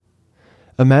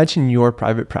Imagine your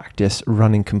private practice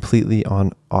running completely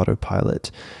on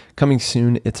autopilot. Coming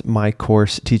soon, it's my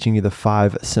course teaching you the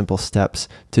 5 simple steps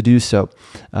to do so.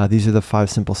 These are the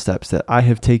 5 simple steps that I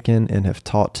have taken and have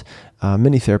taught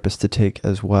many therapists to take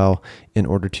as well in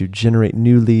order to generate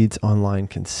new leads online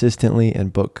consistently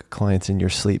and book clients in your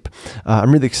sleep.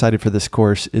 I'm really excited for this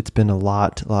course. It's been a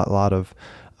lot of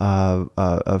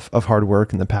hard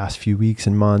work in the past few weeks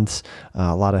and months,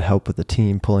 a lot of help with the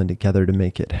team pulling together to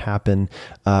make it happen.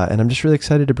 And I'm just really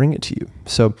excited to bring it to you.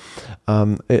 So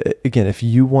again, if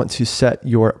you want to set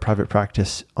your private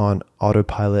practice on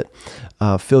autopilot,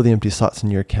 fill the empty slots in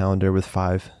your calendar with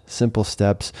 5 simple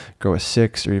steps, grow a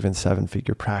 6 or even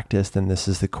 7-figure practice, then this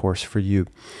is the course for you.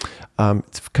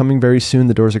 It's coming very soon.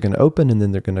 The doors are going to open and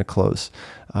then they're going to close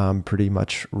pretty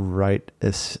much right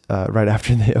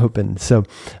after they open. So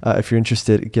if you're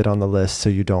interested, get on the list so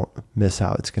you don't miss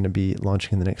out. It's going to be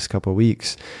launching in the next couple of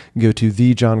weeks. Go to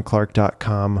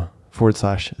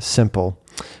thejohnclark.com/simple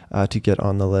to get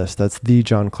on the list. That's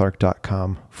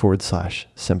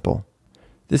thejohnclark.com/simple.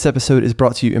 This episode is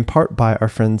brought to you in part by our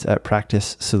friends at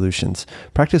Practice Solutions.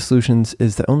 Practice Solutions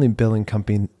is the only billing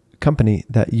company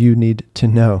that you need to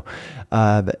know.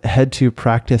 Head to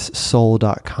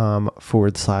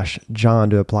practicesoul.com/John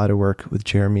to apply to work with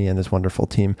Jeremy and his wonderful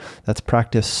team. That's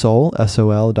practicesoul,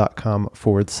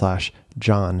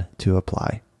 SOL.com/John to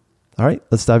apply. All right,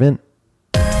 let's dive in.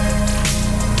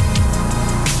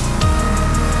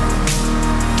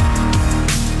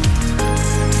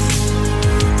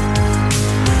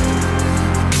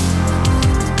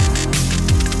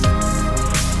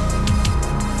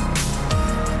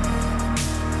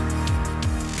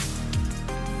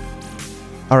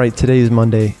 All right, today is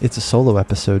Monday. It's a solo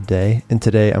episode day. And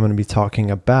today I'm going to be talking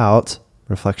about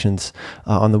reflections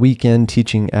on the weekend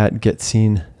teaching at Get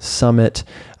Seen Summit.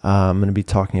 I'm going to be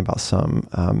talking about some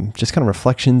just kind of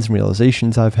reflections and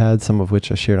realizations I've had, some of which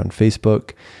I shared on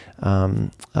Facebook,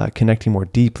 connecting more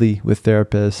deeply with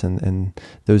therapists and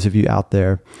those of you out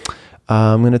there.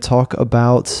 I'm going to talk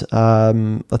about,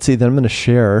 then I'm going to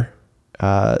share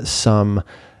some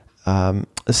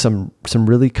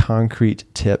really concrete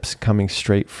tips coming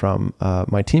straight from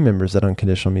my team members at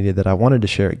Unconditional Media that I wanted to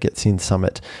share at Get Seen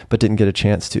Summit, but didn't get a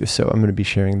chance to. So I'm going to be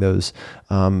sharing those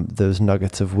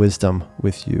nuggets of wisdom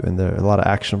with you, and there are a lot of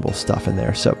actionable stuff in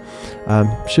there. So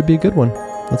should be a good one.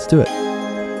 Let's do it.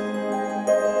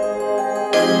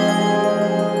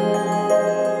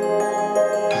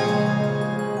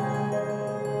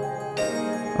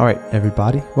 All right,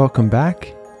 everybody, welcome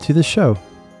back to the show.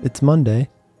 It's Monday.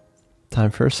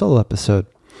 Time for a solo episode.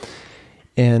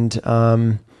 And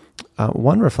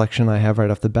one reflection I have right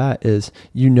off the bat is,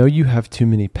 you have too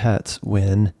many pets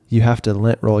when you have to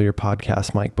lint roll your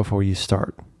podcast mic before you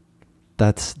start.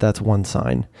 That's one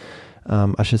sign.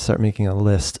 I should start making a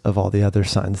list of all the other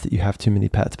signs that you have too many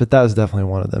pets, but that was definitely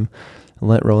one of them.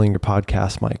 Lint rolling your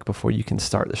podcast mic before you can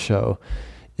start the show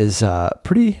is a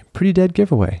pretty dead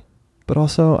giveaway. But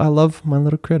also, I love my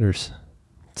little critters.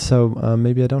 So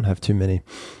maybe I don't have too many.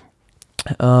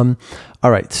 All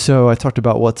right. So I talked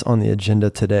about what's on the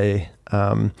agenda today.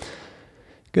 Going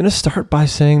to start by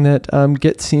saying that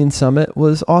Get Seen Summit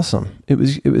was awesome. It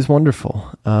was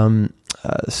wonderful.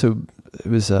 So it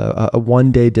was a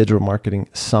one-day digital marketing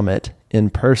summit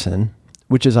in person,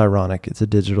 which is ironic. It's a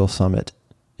digital summit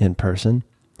in person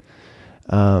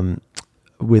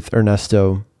with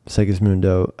Ernesto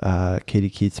Segismundo, Katie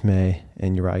Keats-May,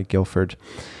 and Uriah Guilford.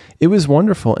 It was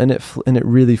wonderful, and it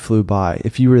really flew by.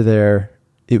 If you were there,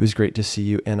 it was great to see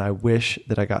you, and I wish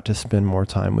that I got to spend more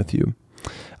time with you.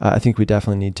 I think we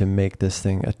definitely need to make this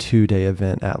thing a 2-day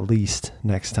event at least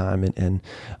next time, and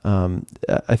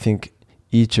I think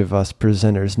each of us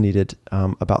presenters needed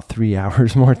about 3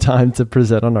 hours more time to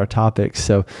present on our topics.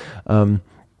 So some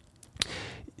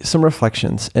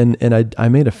reflections, and I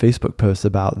made a Facebook post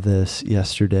about this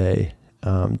yesterday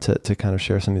to kind of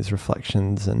share some of these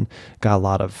reflections, and got a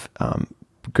lot of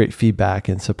great feedback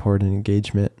and support and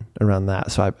engagement around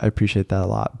that. So I appreciate that a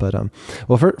lot. But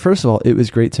first of all, it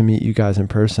was great to meet you guys in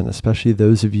person, especially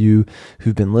those of you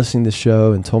who've been listening to the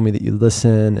show and told me that you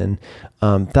listen. And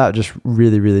that just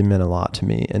really, really meant a lot to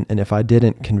me. And if I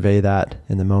didn't convey that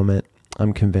in the moment,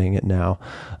 I'm conveying it now.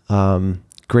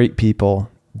 Great people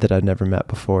that I'd never met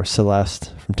before.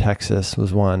 Celeste from Texas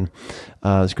was one. It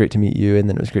was great to meet you. And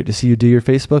then it was great to see you do your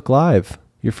Facebook Live,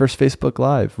 your first Facebook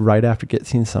Live right after Get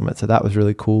Seen Summit. So that was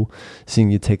really cool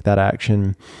seeing you take that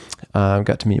action.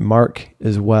 Got to meet Mark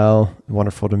as well.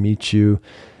 Wonderful to meet you.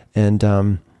 And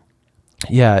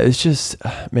yeah, it's just,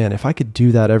 man, if I could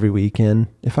do that every weekend,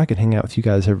 if I could hang out with you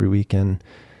guys every weekend,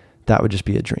 that would just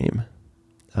be a dream.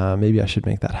 maybe I should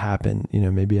make that happen.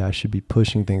 Maybe I should be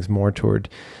pushing things more toward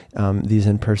these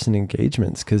in-person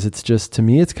engagements, because it's just, to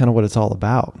me, it's kind of what it's all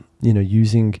about.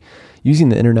 Using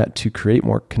the internet to create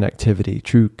more connectivity,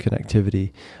 true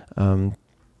connectivity,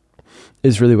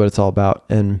 is really what it's all about.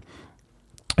 And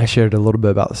I shared a little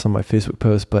bit about this on my Facebook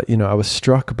post, but I was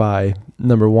struck by,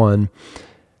 number one,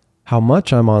 how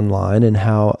much I'm online, and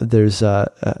how there's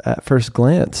at first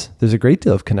glance, there's a great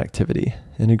deal of connectivity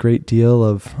and a great deal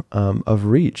of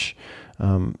reach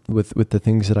with the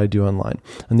things that I do online.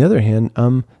 On the other hand,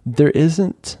 there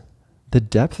isn't the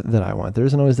depth that I want. There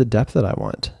isn't always the depth that I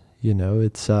want.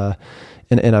 It's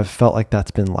and I've felt like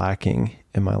that's been lacking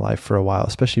in my life for a while,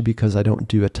 especially because I don't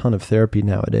do a ton of therapy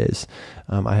nowadays.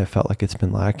 I have felt like it's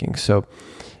been lacking. So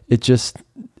it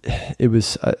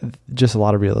was just a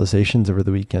lot of realizations over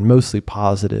the weekend, mostly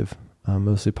positive,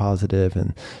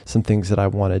 and some things that I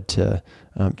wanted to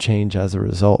change as a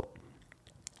result.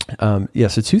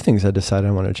 So two things I decided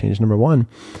I wanted to change. Number one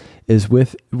is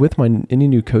with any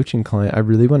new coaching client, I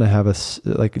really want to have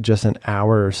just an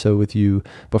hour or so with you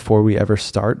before we ever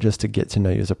start, just to get to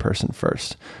know you as a person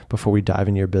first, before we dive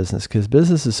into your business, because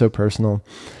business is so personal.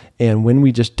 And when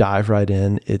we just dive right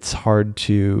in, it's hard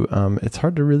to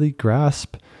really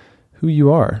grasp who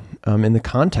you are in the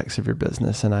context of your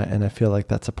business. And I feel like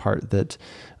that's a part that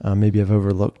maybe I've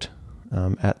overlooked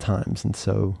at times. And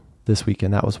so this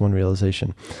weekend, that was one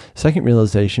realization. Second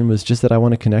realization was just that I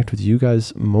want to connect with you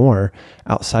guys more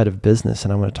outside of business,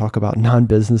 and I want to talk about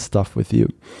non-business stuff with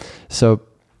you. So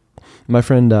my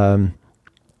friend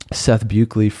Seth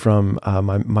Buckley from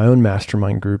my own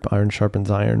mastermind group, Iron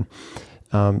Sharpens Iron,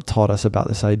 taught us about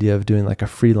this idea of doing like a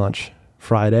free lunch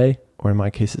Friday, or in my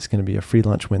case, it's going to be a free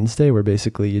lunch Wednesday, where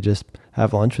basically you just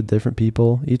have lunch with different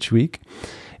people each week.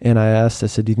 And I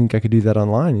said, do you think I could do that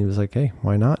online? And he was like, hey,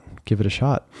 why not? Give it a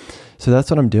shot. So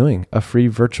that's what I'm doing, a free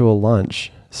virtual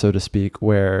lunch, so to speak,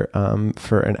 where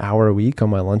for an hour a week on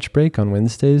my lunch break on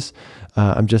Wednesdays,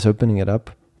 I'm just opening it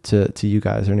up to you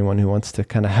guys, or anyone who wants to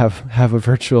kind of have a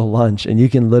virtual lunch, and you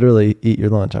can literally eat your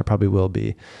lunch. I probably will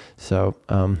be. So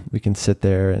we can sit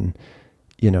there and,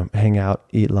 hang out,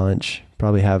 eat lunch,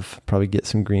 probably get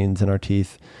some greens in our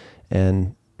teeth,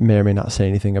 and may or may not say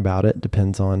anything about it.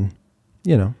 Depends on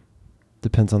the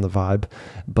vibe,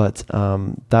 but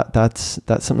that's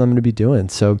something I'm going to be doing.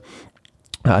 So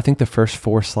I think the first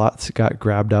 4 slots got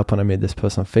grabbed up when I made this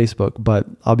post on Facebook, but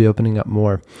I'll be opening up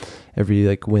more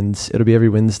Wednesday. It'll be every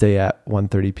Wednesday at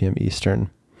 1:30 p.m. Eastern.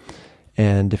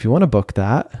 And if you want to book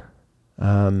that,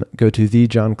 go to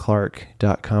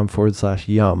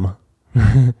thejohnclark.com/yum.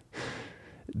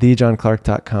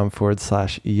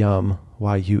 thejohnclark.com/yum,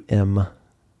 YUM.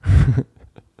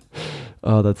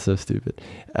 Oh, that's so stupid.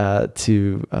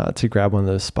 To grab one of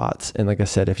those spots. And like I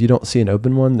said, if you don't see an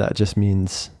open one, that just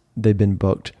means they've been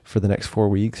booked for the next 4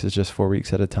 weeks. It's just 4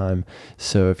 weeks at a time.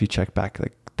 So if you check back,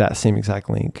 that same exact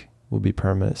link will be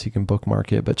permanent. So you can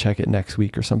bookmark it, but check it next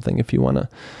week or something if you wanna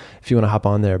hop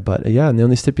on there. But and the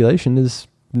only stipulation is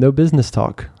no business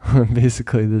talk.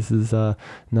 Basically, this is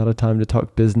not a time to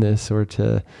talk business or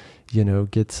to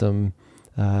get some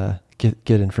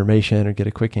get information or get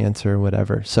a quick answer or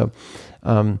whatever. So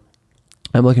I'm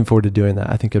looking forward to doing that.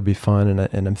 I think it'll be fun,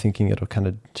 and I'm thinking it'll kind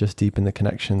of just deepen the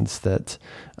connections that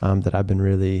I've been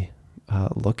really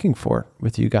looking for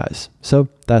with you guys. So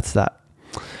that's that.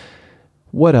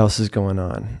 What else is going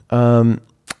on? Going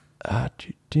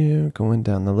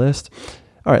down the list.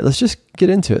 All right, let's just get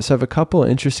into it. So I have a couple of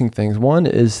interesting things. One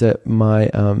is that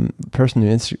my person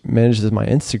who manages my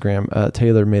Instagram,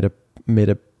 Taylor, made a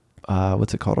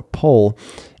what's it called? A poll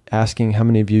asking how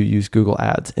many of you use Google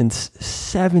Ads. And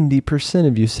 70%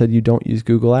 of you said you don't use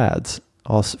Google Ads,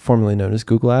 also formerly known as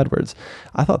Google AdWords.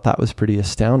 I thought that was pretty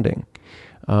astounding.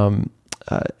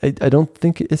 I don't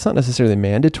think it's not necessarily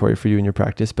mandatory for you in your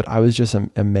practice, but I was just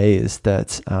amazed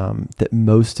that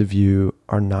most of you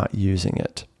are not using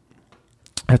it.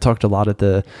 I talked a lot at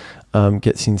the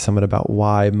Get Seen Summit about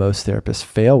why most therapists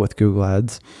fail with Google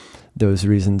Ads. Those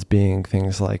reasons being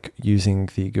things like using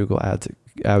the Google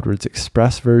AdWords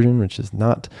Express version, which is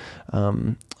not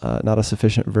a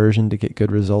sufficient version to get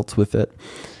good results with it.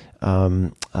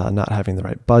 Not having the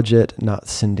right budget, not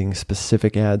sending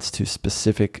specific ads to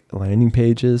specific landing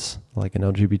pages, like an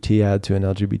LGBT ad to an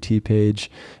LGBT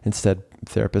page. Instead,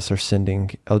 therapists are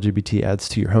sending LGBT ads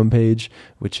to your homepage,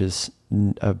 which is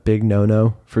a big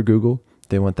no-no for Google.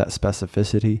 They want that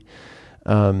specificity.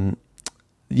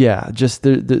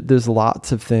 There's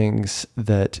lots of things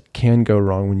that can go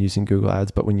wrong when using Google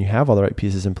Ads, but when you have all the right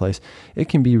pieces in place, it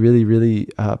can be really, really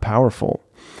powerful.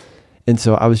 And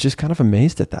so I was just kind of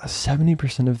amazed at that.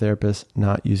 70% of therapists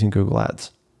not using Google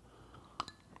Ads.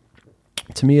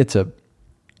 To me, it's a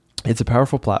It's a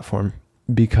powerful platform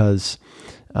because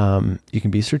you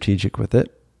can be strategic with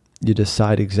it. You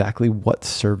decide exactly what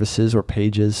services or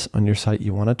pages on your site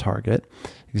you want to target,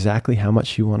 exactly how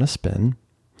much you want to spend.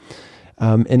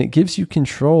 And it gives you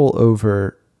control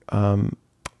over how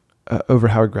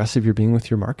aggressive you're being with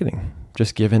your marketing,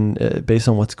 just given based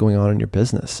on what's going on in your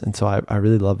business. And so I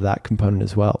really love that component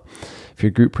as well. If you're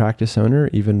a group practice owner,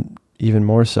 even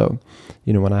more so,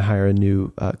 when I hire a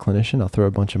new clinician, I'll throw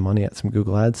a bunch of money at some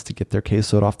Google ads to get their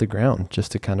caseload off the ground,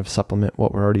 just to kind of supplement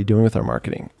what we're already doing with our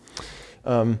marketing.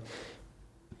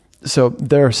 So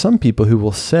there are some people who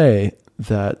will say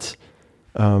that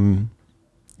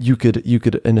you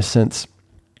could in a sense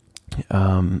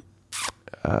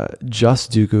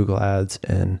just do Google ads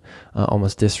and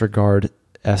almost disregard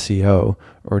SEO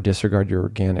or disregard your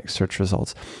organic search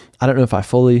results. I don't know if I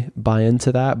fully buy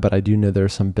into that, but I do know there are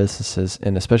some businesses,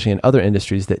 and especially in other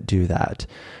industries, that do that,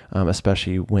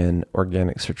 especially when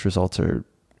organic search results are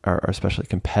especially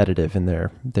competitive in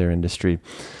their industry.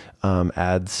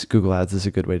 Google ads is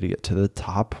a good way to get to the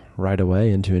top right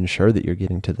away and to ensure that you're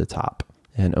getting to the top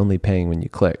and only paying when you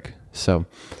click. So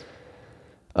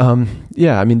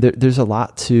there's a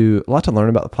lot to learn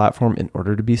about the platform in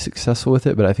order to be successful with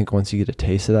it. But I think once you get a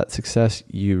taste of that success,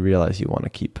 you realize you want to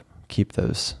keep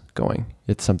those going.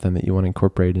 It's something that you want to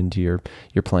incorporate into your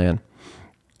plan.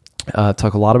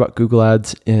 Talk a lot about Google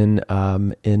ads in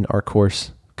our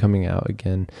course coming out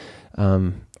again.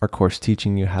 Our course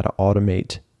teaching you how to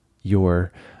automate how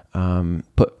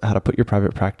to put your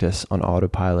private practice on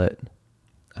autopilot,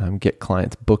 get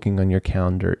clients booking on your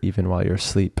calendar even while you're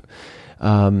asleep.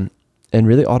 And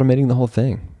really automating the whole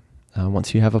thing.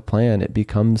 Once you have a plan, it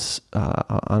becomes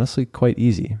honestly quite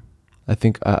easy. I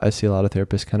think I see a lot of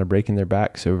therapists kind of breaking their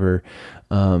backs over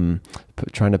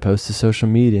trying to post to social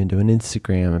media and doing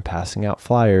Instagram and passing out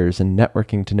flyers and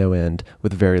networking to no end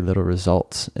with very little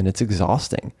results. And it's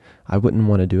exhausting. I wouldn't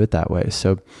want to do it that way.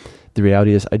 So the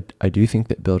reality is I do think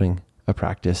that building a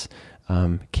practice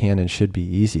can and should be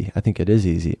easy. I think it is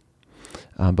easy.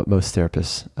 But most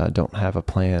therapists don't have a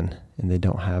plan, and they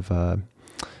don't have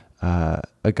a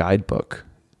guidebook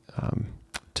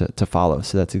to follow.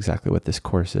 So that's exactly what this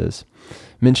course is.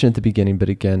 Mentioned at the beginning, but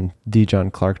again,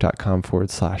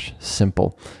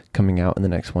 djohnclark.com/simple, coming out in the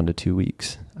next 1 to 2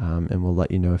 weeks. And we'll let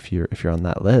you know if you're on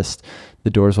that list. The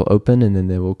doors will open and then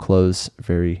they will close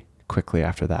very quickly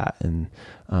after that. And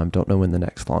don't know when the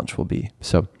next launch will be.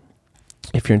 So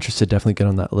if you're interested, definitely get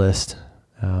on that list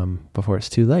before it's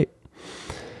too late.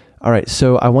 All right,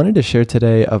 so I wanted to share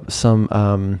today some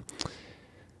kind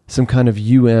of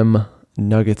UM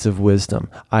nuggets of wisdom.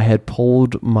 I had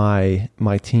polled my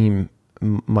marketing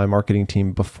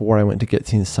team before I went to Get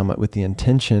Seen Summit with the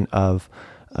intention of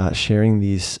sharing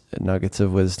these nuggets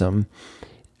of wisdom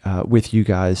with you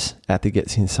guys at the Get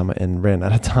Seen Summit, and ran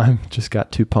out of time. Just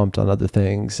got too pumped on other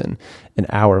things, and an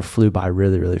hour flew by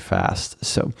really, really fast.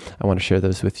 So I want to share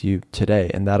those with you today,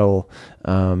 and that'll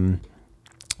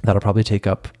probably take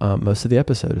up most of the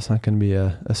episode. It's not going to be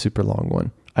a super long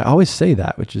one. I always say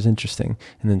that, which is interesting,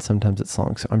 and then sometimes it's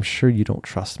long. So I'm sure you don't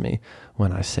trust me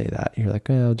when I say that. You're like,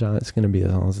 well, John, it's going to be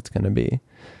as long as it's going to be.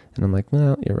 And I'm like,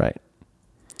 well, you're right.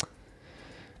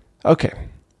 Okay.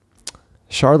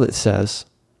 Charlotte says,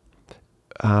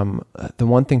 the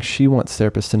one thing she wants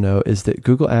therapists to know is that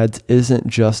Google Ads isn't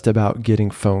just about getting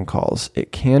phone calls.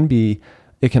 It can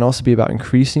also be about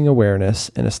increasing awareness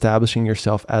and establishing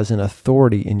yourself as an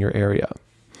authority in your area.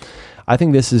 I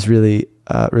think this is really,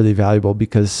 really valuable,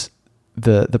 because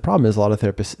the problem is a lot of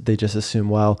therapists, they just assume,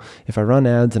 well, if I run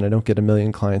ads and I don't get 1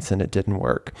 million clients, then it didn't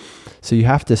work. So you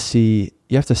have to see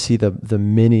the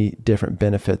many different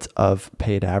benefits of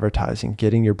paid advertising,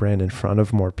 getting your brand in front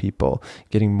of more people,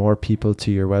 getting more people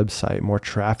to your website, more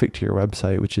traffic to your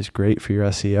website, which is great for your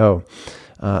SEO.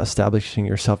 Establishing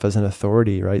yourself as an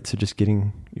authority, right? So just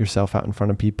getting yourself out in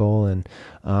front of people and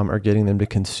or getting them to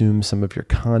consume some of your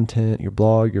content, your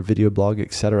blog, your video blog,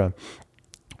 etc.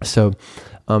 So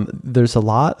there's a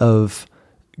lot of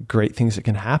great things that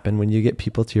can happen when you get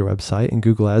people to your website, and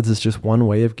Google Ads is just one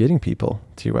way of getting people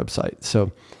to your website.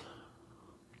 So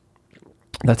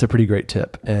that's a pretty great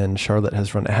tip. And Charlotte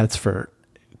has run ads for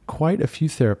quite a few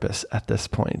therapists at this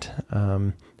point.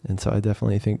 And so I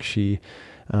definitely think she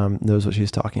knows what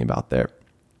she's talking about there.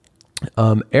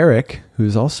 Eric,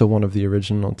 who's also one of the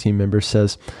original team members,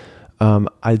 says,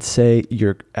 I'd say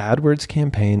your AdWords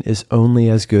campaign is only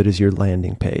as good as your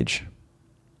landing page.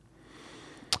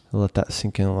 I'll let that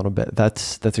sink in a little bit.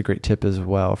 That's a great tip as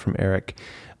well from Eric.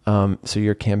 So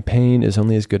your campaign is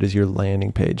only as good as your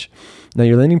landing page. Now,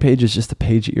 your landing page is just the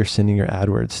page that you're sending your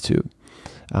AdWords to.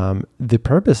 The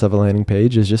purpose of a landing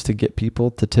page is just to get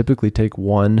people to typically take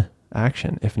one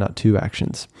action, if not two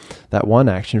actions. That one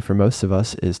action for most of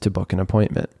us is to book an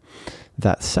appointment.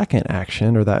 That second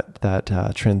action, or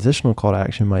that transitional call to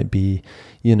action, might be,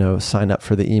 sign up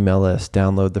for the email list,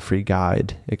 download the free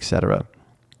guide, etc.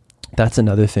 That's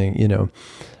another thing,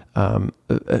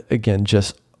 again,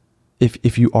 just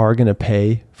if you are going to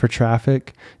pay for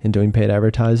traffic and doing paid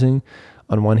advertising,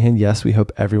 on one hand, yes, we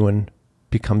hope everyone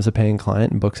becomes a paying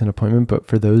client and books an appointment. But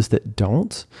for those that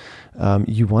don't,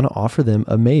 you want to offer them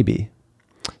a maybe.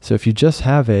 So if you just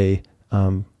have a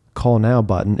call now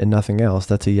button and nothing else,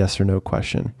 that's a yes or no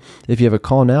question. If you have a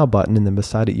call now button and then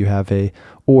beside it you have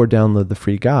or download the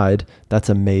free guide, that's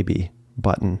a maybe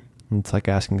button. It's like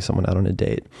asking someone out on a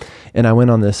date. And I went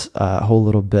on this whole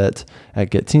little bit at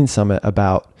Get Teen Summit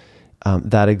about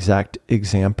that exact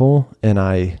example, and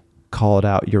I called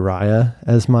out Uriah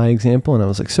as my example. And I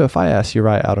was like, so if I asked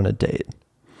Uriah out on a date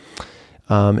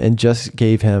and just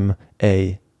gave him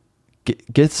a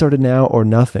get started now or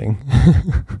nothing,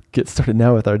 get started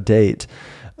now with our date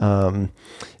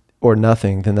or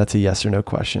nothing, then that's a yes or no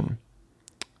question.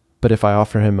 But if I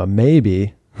offer him a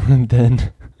maybe,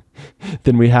 then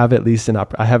we have at least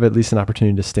I have at least an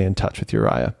opportunity to stay in touch with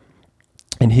Uriah.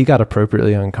 And he got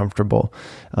appropriately uncomfortable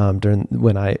during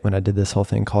when I did this whole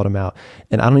thing, called him out.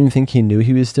 And I don't even think he knew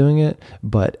he was doing it.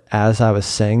 But as I was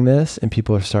saying this and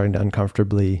people are starting to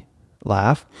uncomfortably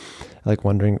laugh, like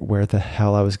wondering where the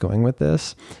hell I was going with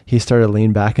this, he started to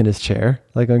lean back in his chair,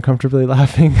 like uncomfortably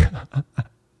laughing.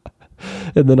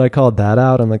 And then I called that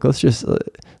out. I'm like, let's just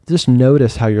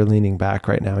notice how you're leaning back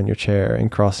right now in your chair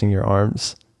and crossing your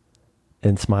arms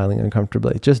and smiling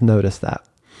uncomfortably. Just notice that.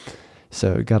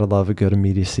 So gotta love a good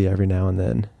immediacy every now and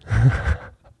then.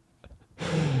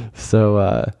 So,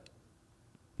 I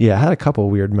had a couple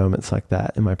weird moments like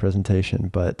that in my presentation,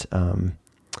 but, I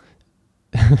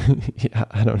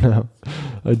don't know.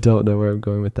 I don't know where I'm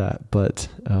going with that, but,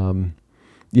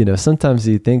 sometimes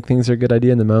you think things are a good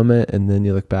idea in the moment and then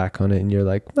you look back on it and you're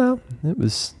like, well,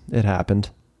 it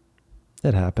happened.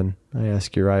 It happened. I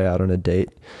asked Uriah out on a date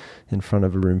in front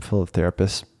of a room full of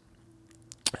therapists.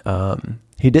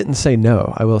 He didn't say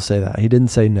no. I will say that. He didn't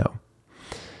say no.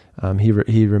 He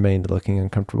remained looking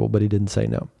uncomfortable, but he didn't say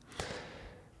no.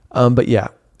 But yeah,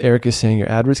 Eric is saying your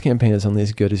AdWords campaign is only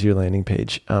as good as your landing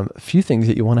page. A few things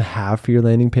that you want to have for your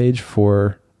landing page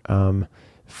for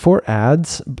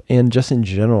ads and just in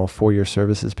general for your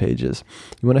services pages.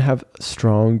 You want to have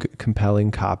strong, compelling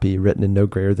copy written in no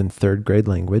greater than third grade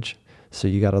language. So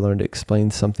you got to learn to explain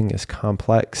something as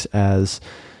complex as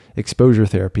exposure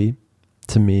therapy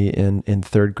to me in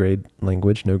third grade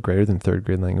language, no greater than third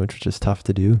grade language, which is tough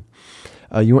to do.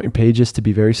 You want your pages to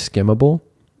be very skimmable,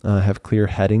 have clear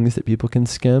headings that people can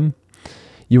skim.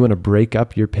 You want to break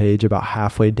up your page about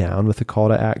halfway down with a call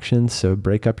to action. So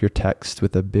break up your text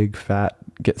with a big fat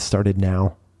get started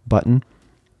now button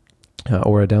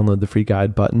or a download the free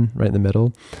guide button right in the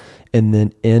middle. And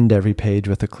then end every page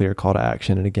with a clear call to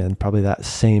action. And again, probably that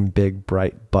same big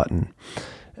bright button.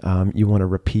 You want to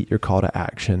repeat your call to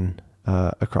action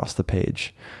across the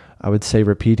page. I would say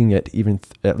repeating it even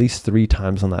at least 3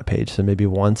 times on that page. So maybe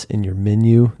once in your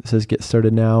menu that says get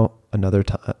started now, another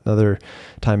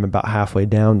time about halfway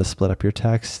down to split up your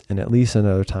text, and at least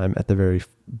another time at the very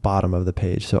bottom of the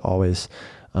page. So always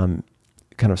kind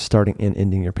of starting and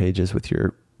ending your pages with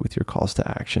your calls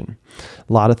to action.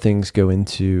 A lot of things go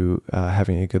into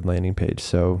having a good landing page.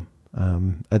 So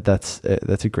that's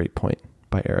a great point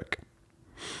by Eric.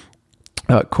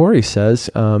 Corey says,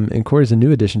 and Corey's a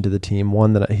new addition to the team,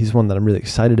 he's one that I'm really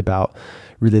excited about,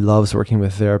 really loves working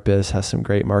with therapists, has some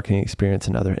great marketing experience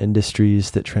in other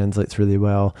industries that translates really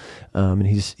well. And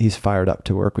he's fired up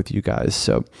to work with you guys.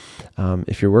 So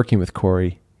if you're working with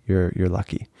Corey, you're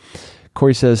lucky.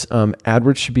 Corey says,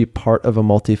 AdWords should be part of a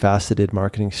multifaceted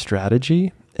marketing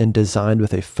strategy and designed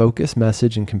with a focused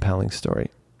message and compelling story.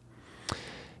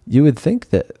 You would think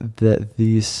that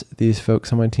these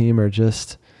folks on my team are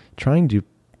just trying to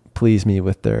please me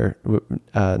with their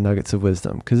nuggets of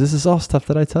wisdom, because this is all stuff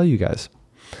that I tell you guys.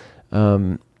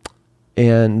 And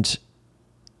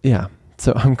yeah,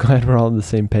 so I'm glad we're all on the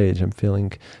same page. I'm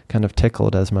feeling kind of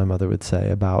tickled, as my mother would say,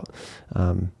 about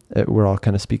we're all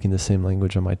kind of speaking the same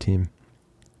language on my team.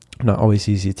 Not always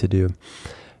easy to do.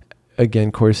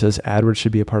 Again, Corey says AdWords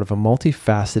should be a part of a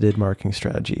multifaceted marketing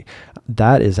strategy.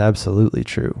 That is absolutely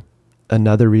true.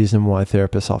 Another reason why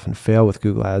therapists often fail with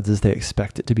Google Ads is they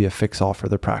expect it to be a fix-all for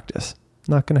their practice.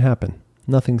 Not going to happen.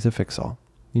 Nothing's a fix-all.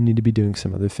 You need to be doing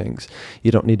some other things.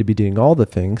 You don't need to be doing all the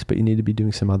things, but you need to be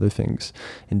doing some other things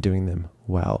and doing them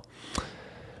well.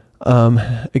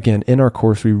 Again, in our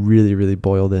course, we really, really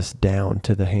boil this down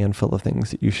to the handful of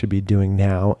things that you should be doing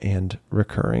now and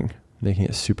recurring. making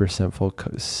it super simple,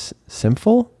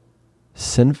 simple,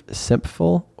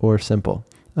 super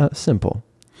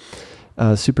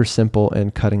simple,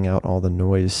 and cutting out all the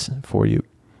noise for you.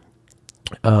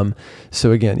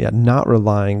 So again, not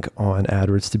relying on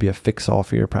AdWords to be a fix-all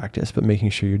for your practice, but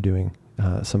making sure you're doing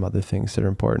some other things that are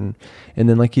important. And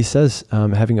then, like he says,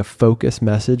 having a focused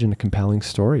message and a compelling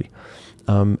story.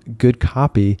 Good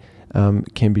copy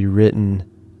can be written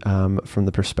from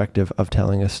the perspective of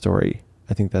telling a story.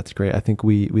 I think that's great. I think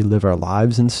we live our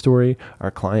lives in story.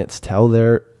 Our clients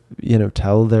they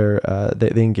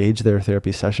engage their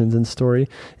therapy sessions in story.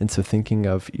 And so thinking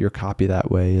of your copy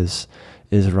that way is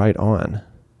right on.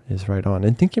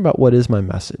 And thinking about, what is my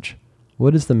message?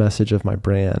 What is the message of my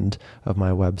brand, of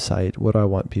my website? What do I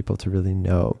want people to really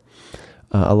know?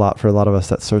 For a lot of us,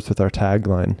 that starts with our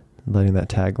tagline, letting that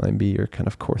tagline be your kind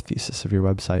of core thesis of your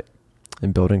website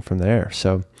and building from there.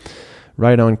 So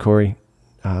right on, Corey.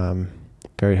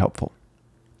 Very helpful.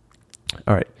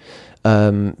 All right.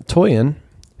 Toyin,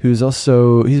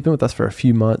 he's been with us for a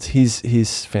few months.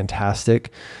 He's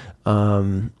fantastic.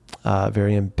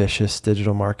 Very ambitious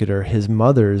digital marketer. His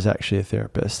mother is actually a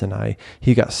therapist, and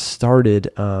he got started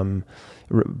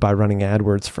by running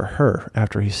AdWords for her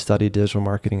after he studied digital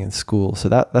marketing in school. So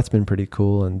that's been pretty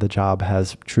cool, and the job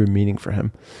has true meaning for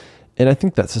him. And I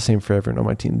think that's the same for everyone on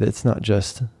my team. It's not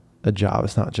just a job.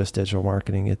 It's not just digital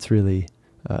marketing. It's really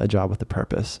a job with a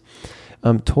purpose.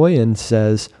 Toyin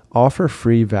says, offer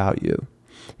free value.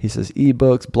 He says,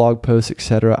 ebooks, blog posts,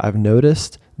 etc. I've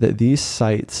noticed that these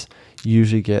sites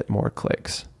usually get more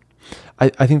clicks.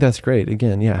 I think that's great.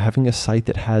 Again, having a site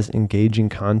that has engaging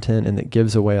content and that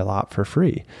gives away a lot for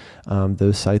free.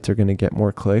 Those sites are going to get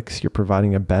more clicks. You're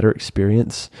providing a better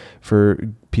experience for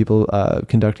people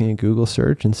conducting a Google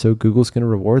search. And so Google's going to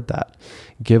reward that.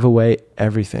 Give away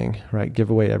everything, right? Give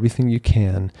away everything you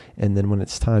can. And then when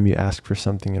it's time, you ask for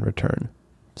something in return.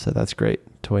 So that's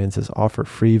great. Toyin says, offer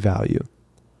free value.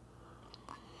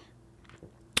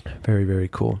 Very, very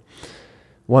cool.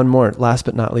 One more, last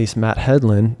but not least, Matt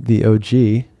Hedlund, the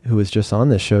OG, who was just on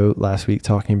this show last week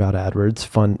talking about AdWords.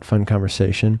 Fun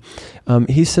conversation.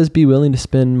 He says, be willing to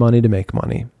spend money to make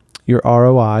money. Your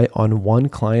ROI on one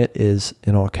client is,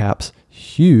 in all caps,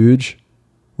 huge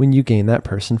when you gain that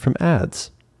person from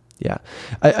ads. Yeah,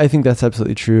 I think that's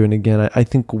absolutely true. And again, I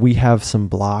think we have some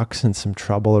blocks and some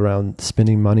trouble around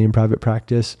spending money in private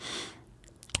practice.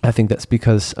 I think that's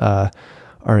because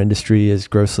our industry is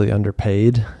grossly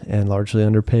underpaid and largely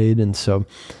underpaid. And so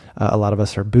a lot of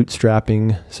us are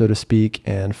bootstrapping, so to speak,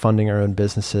 and funding our own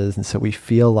businesses. And so we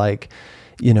feel like,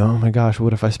 oh my gosh,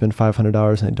 what if I spend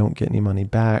 $500 and I don't get any money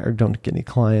back or don't get any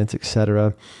clients,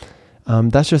 etc.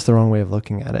 That's just the wrong way of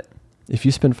looking at it. If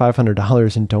you spend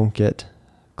 $500 and don't get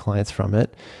clients from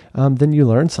it, then you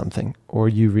learn something, or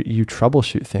you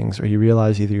troubleshoot things, or you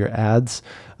realize either your ads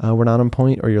were not on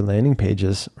point or your landing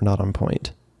pages were not on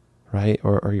point. Right?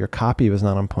 Or your copy was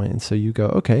not on point. And so you go,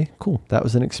 okay, cool. That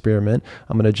was an experiment.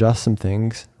 I'm going to adjust some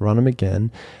things, run them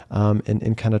again,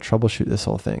 and kind of troubleshoot this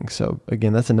whole thing. So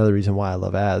again, that's another reason why I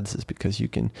love ads, is because you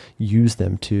can use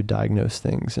them to diagnose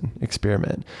things and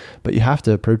experiment. But you have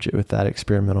to approach it with that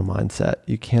experimental mindset.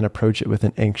 You can't approach it with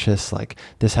an anxious, like,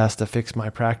 this has to fix my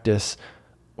practice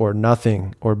or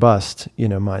nothing or bust,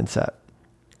 mindset.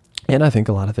 And I think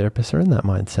a lot of therapists are in that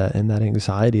mindset, in that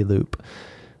anxiety loop.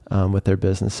 With their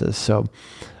businesses. So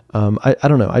I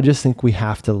don't know. I just think we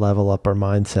have to level up our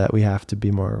mindset. We have to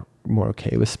be more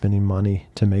okay with spending money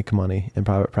to make money in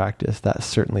private practice. That's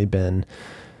certainly been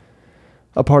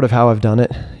a part of how I've done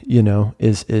it,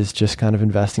 is just kind of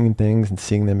investing in things and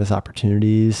seeing them as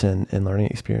opportunities and learning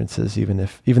experiences, even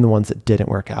the ones that didn't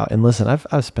work out. And listen,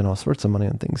 I've spent all sorts of money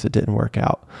on things that didn't work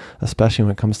out, especially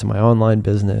when it comes to my online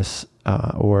business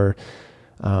or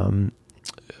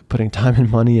putting time and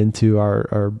money into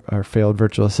our failed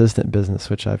virtual assistant business,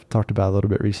 which I've talked about a little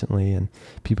bit recently and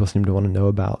people seem to want to know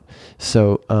about.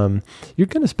 So you're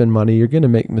going to spend money, you're going to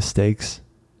make mistakes,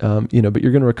 but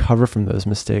you're going to recover from those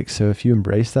mistakes. So if you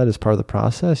embrace that as part of the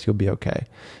process, you'll be okay.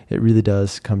 It really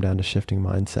does come down to shifting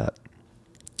mindset.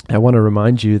 I want to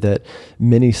remind you that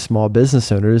many small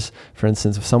business owners, for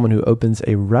instance, if someone who opens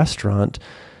a restaurant,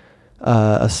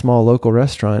 a small local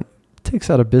restaurant,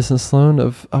 takes out a business loan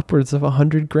of upwards of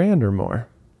 $100,000 or more.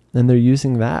 And they're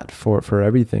using that for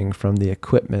everything from the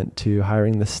equipment to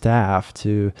hiring the staff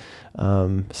to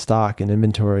stock and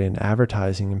inventory and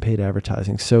advertising and paid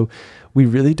advertising. So we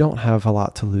really don't have a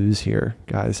lot to lose here,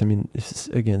 guys. I mean,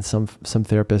 again, some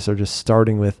therapists are just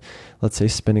starting with, let's say,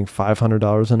 spending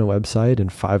 $500 on a website and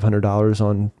 $500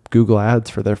 on Google Ads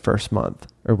for their first month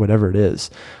or whatever it is.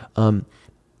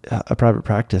 A private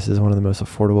practice is one of the most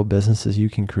affordable businesses you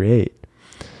can create.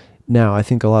 Now, I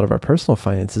think a lot of our personal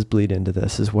finances bleed into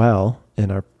this as well.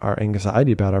 And our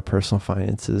anxiety about our personal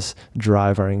finances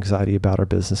drive our anxiety about our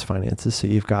business finances. So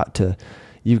you've got to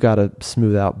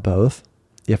smooth out both.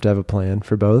 You have to have a plan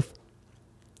for both.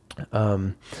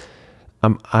 I've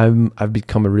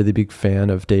become a really big fan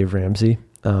of Dave Ramsey.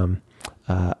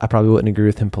 I probably wouldn't agree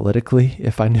with him politically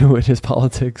if I knew what his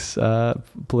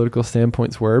political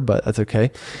standpoints were, but that's okay.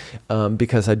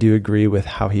 Because I do agree with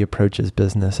how he approaches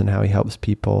business and how he helps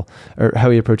people, or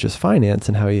how he approaches finance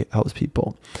and how he helps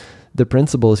people. The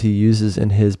principles he uses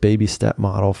in his baby step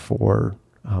model for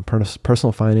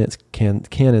personal finance can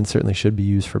and certainly should be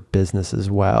used for business as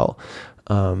well.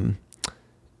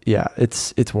 Yeah,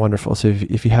 it's wonderful. So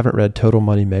if you haven't read Total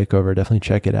Money Makeover, definitely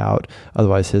check it out.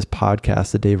 Otherwise, his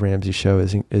podcast, The Dave Ramsey Show,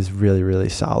 is really, really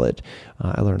solid.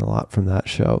 I learned a lot from that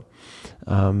show.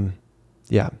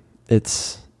 Yeah,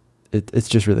 it's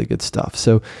just really good stuff.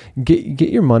 So get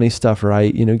your money stuff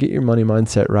right. Get your money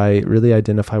mindset right. Really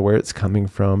identify where it's coming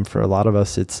from. For a lot of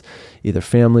us, it's either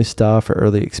family stuff or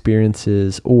early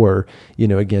experiences, or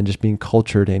again, just being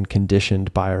cultured and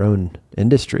conditioned by our own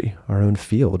industry, our own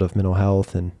field of mental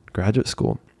health and graduate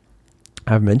school.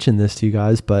 I've mentioned this to you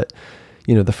guys, but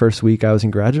the first week I was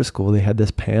in graduate school, they had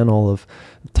this panel of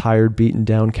tired, beaten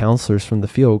down counselors from the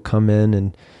field come in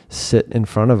and sit in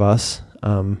front of us,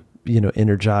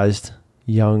 energized,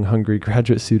 young, hungry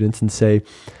graduate students, and say,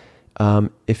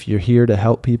 if you're here to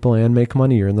help people and make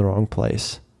money, you're in the wrong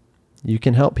place. You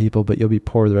can help people, but you'll be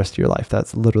poor the rest of your life.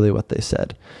 That's literally what they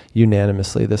said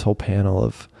unanimously, this whole panel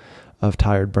of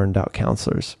tired, burned out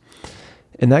counselors.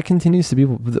 And that continues to be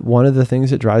one of the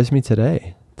things that drives me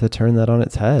today, to turn that on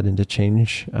its head and to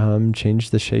change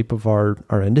the shape of our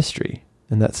industry.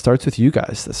 And that starts with you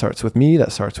guys. That starts with me.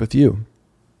 That starts with you.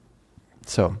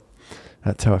 So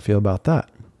that's how I feel about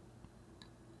that.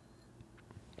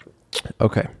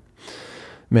 Okay.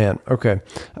 Man, okay.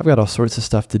 I've got all sorts of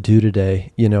stuff to do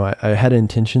today. I had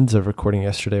intentions of recording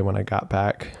yesterday when I got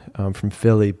back from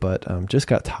Philly, but just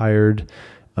got tired,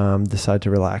 decided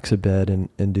to relax a bit and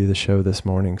do the show this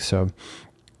morning. So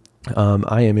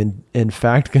I am in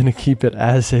fact going to keep it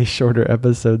as a shorter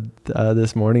episode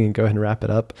this morning and go ahead and wrap it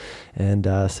up, and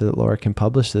so that Laura can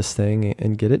publish this thing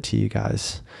and get it to you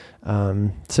guys.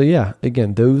 So yeah,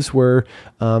 again, those were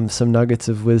some nuggets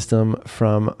of wisdom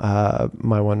from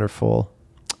my wonderful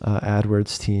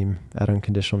AdWords team at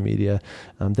Unconditional Media.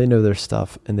 They know their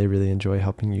stuff and they really enjoy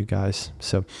helping you guys.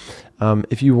 So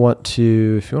if you want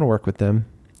to work with them,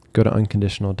 go to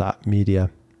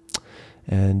unconditional.media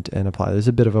and apply. There's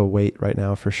a bit of a wait right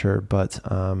now for sure, but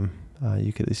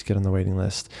you could at least get on the waiting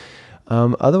list.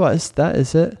 Otherwise, that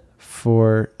is it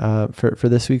for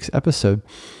this week's episode.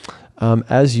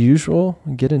 As usual,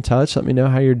 get in touch. Let me know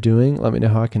how you're doing. Let me know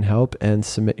how I can help, and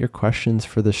submit your questions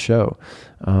for the show.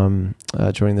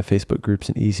 Joining the Facebook group's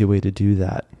an easy way to do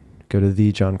that. Go to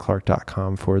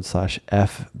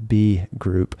thejohnclark.com/FB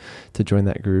group to join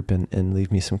that group and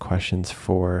leave me some questions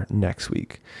for next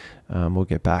week. We'll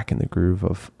get back in the groove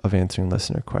of answering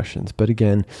listener questions. But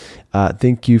again,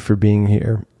 thank you for being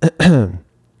here.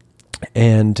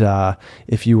 And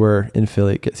if you were in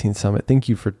Philly at Get Seen Summit, thank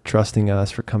you for trusting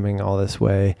us, for coming all this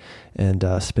way and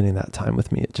spending that time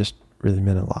with me. It just really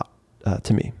meant a lot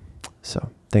to me.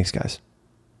 So thanks, guys.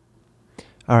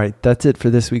 All right, that's it for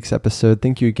this week's episode.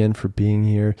 Thank you again for being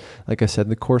here. Like I said,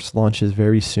 the course launches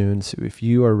very soon. So if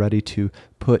you are ready to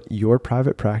put your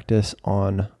private practice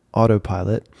on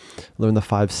autopilot, learn the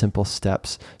 5 simple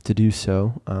steps to do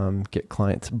so, get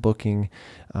clients booked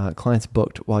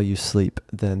while you sleep,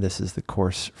 then this is the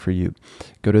course for you.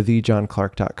 Go to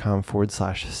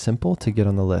thejohnclark.com/simple to get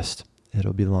on the list.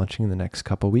 It'll be launching in the next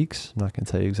couple weeks. I'm not going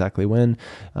to tell you exactly when,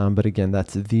 but again,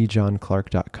 that's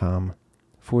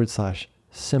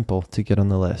thejohnclark.com/simple to get on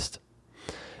the list.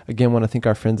 Again, want to thank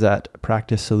our friends at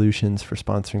Practice Solutions for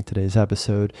sponsoring today's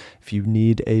episode. If you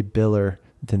need a biller,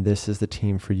 then this is the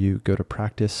team for you. Go to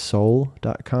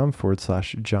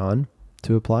practicesoul.com/John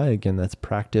to apply. Again, that's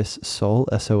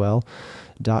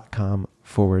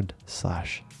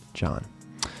practicesoul.com/John.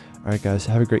 All right, guys,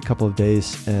 have a great couple of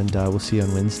days, and we'll see you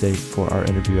on Wednesday for our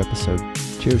interview episode.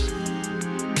 Cheers.